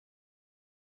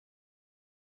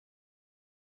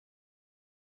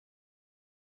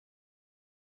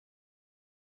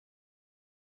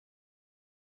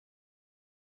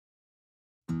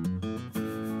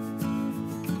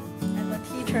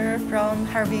teacher from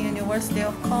Harbin University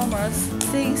of Commerce.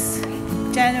 Since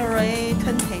January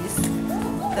 20th,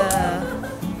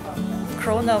 the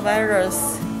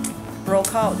coronavirus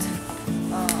broke out.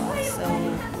 So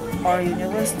our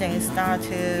university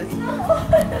started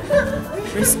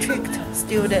to restrict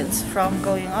students from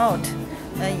going out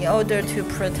in order to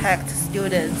protect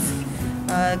students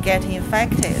getting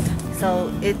infected.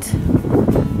 So it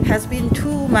has been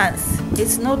 2 months.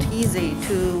 It's not easy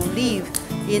to live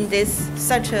in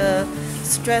such a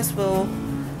stressful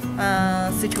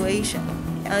situation.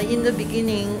 In the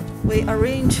beginning, we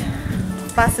arrange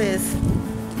buses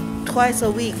twice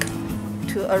a week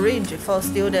to arrange for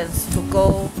students to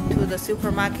go to the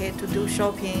supermarket to do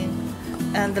shopping.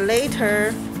 And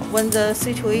later, when the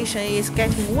situation is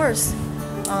getting worse,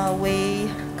 we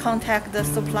contact the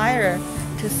supplier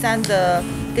to send the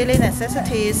daily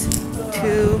necessities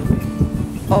to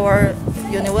our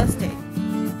university.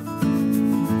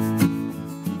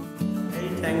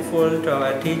 Very thankful to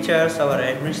our teachers, our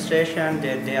administration,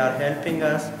 that they are helping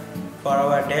us for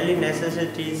our daily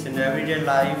necessities in everyday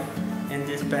life in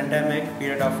this pandemic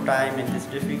period of time, in this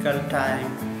difficult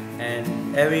time.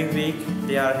 And every week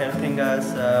they are helping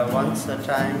us once a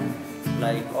time,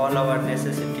 like all our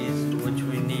necessities which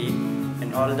we need,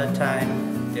 and all the time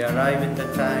they arrive in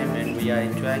the time and we are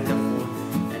enjoying the food,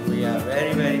 and we are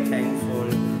very, very thankful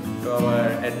to our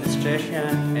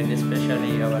administration and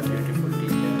especially our beautiful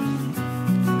teachers.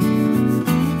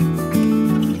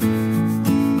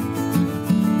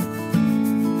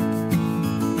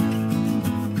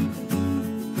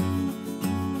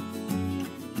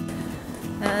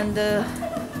 And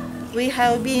we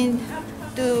have been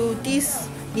do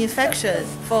disinfection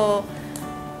for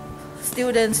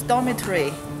students'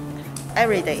 dormitory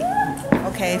every day,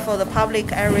 okay, for the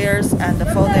public areas and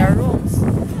for their rooms.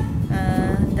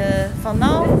 And for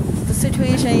now, the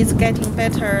situation is getting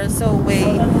better, so we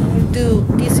do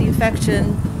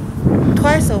disinfection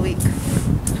twice a week.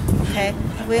 Okay,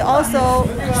 we also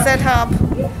set up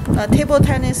a table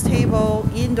tennis table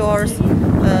indoors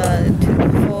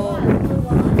for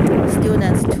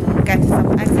students to get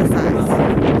some exercise.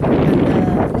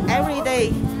 And every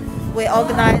day we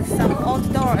organize some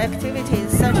outdoor activities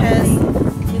such as,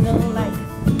 like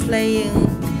playing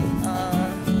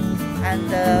and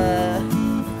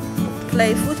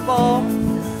play football,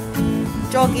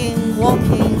 jogging,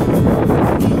 walking,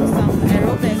 doing some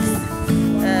aerobics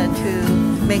to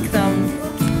make them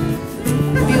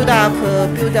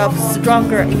build up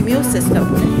stronger immune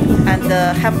system and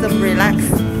help them relax,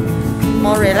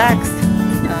 more relaxed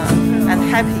and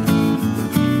happy.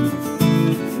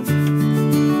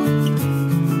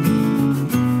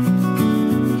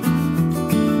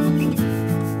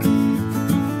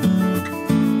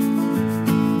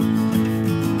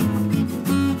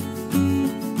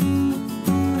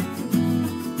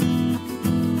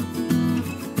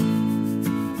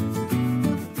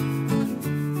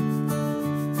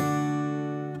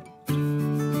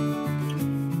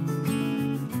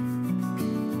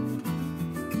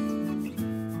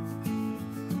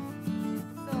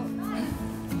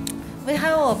 We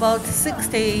have about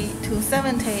 60 to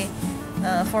 70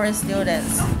 foreign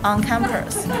students on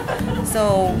campus.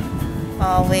 So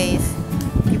we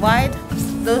divide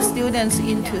those students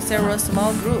into several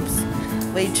small groups.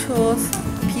 We choose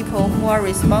people who are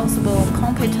responsible,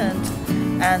 competent,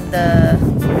 and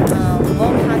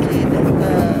warm-hearted,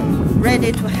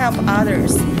 ready to help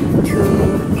others,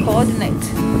 to coordinate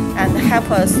and help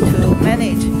us to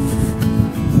manage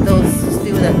those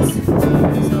students.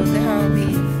 So they have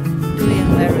been doing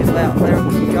very well, very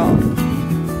good job.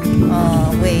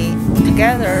 We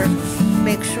together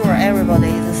make sure everybody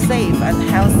is safe and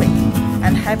healthy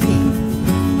and happy,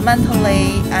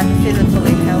 mentally and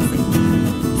physically healthy.